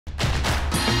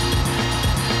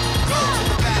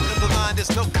Hey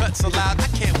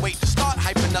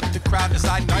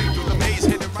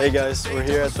guys, we're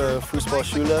here at the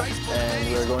Fußballschule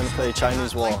and we're going to play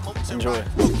Chinese wall. Enjoy.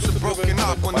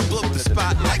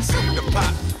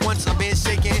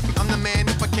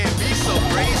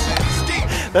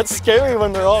 That's scary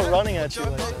when they're all running at you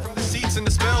like that.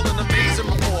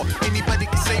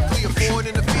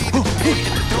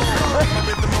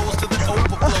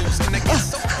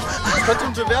 Das könnte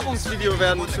ein Bewerbungsvideo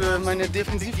werden für meine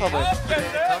Defensivarbeit.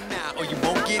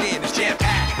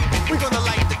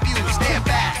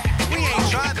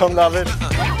 Komm, David.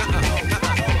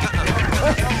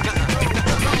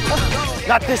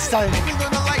 Not this time.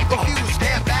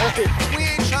 Okay.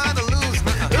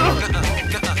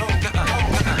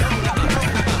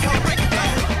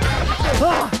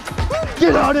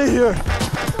 Get out of here!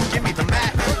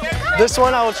 This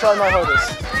one I will try my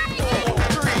hardest.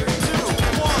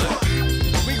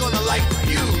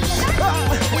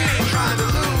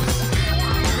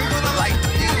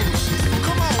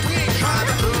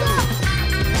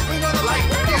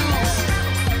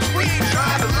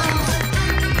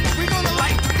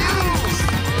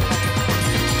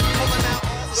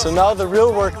 So now the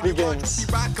real work begins.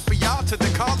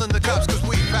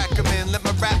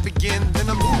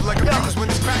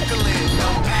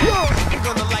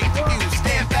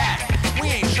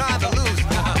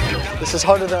 This is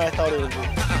harder than I thought it would be.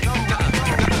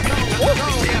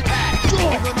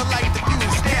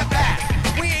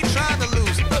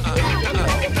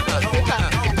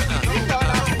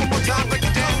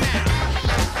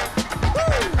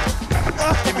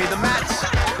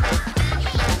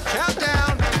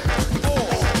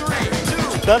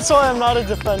 That's why I'm not a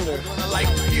defender.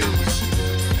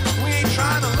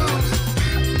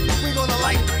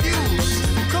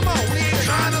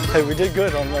 Hey, we did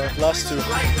good on the last two.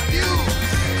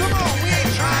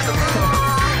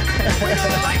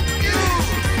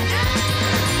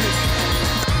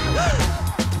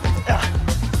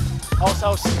 Aus,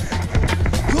 aus.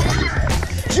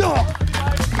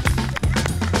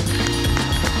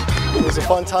 It was a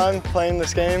fun time playing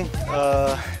this game.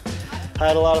 I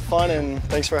had a lot of fun and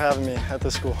thanks for having me at the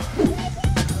school.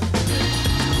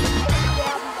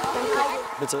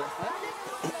 Bitte.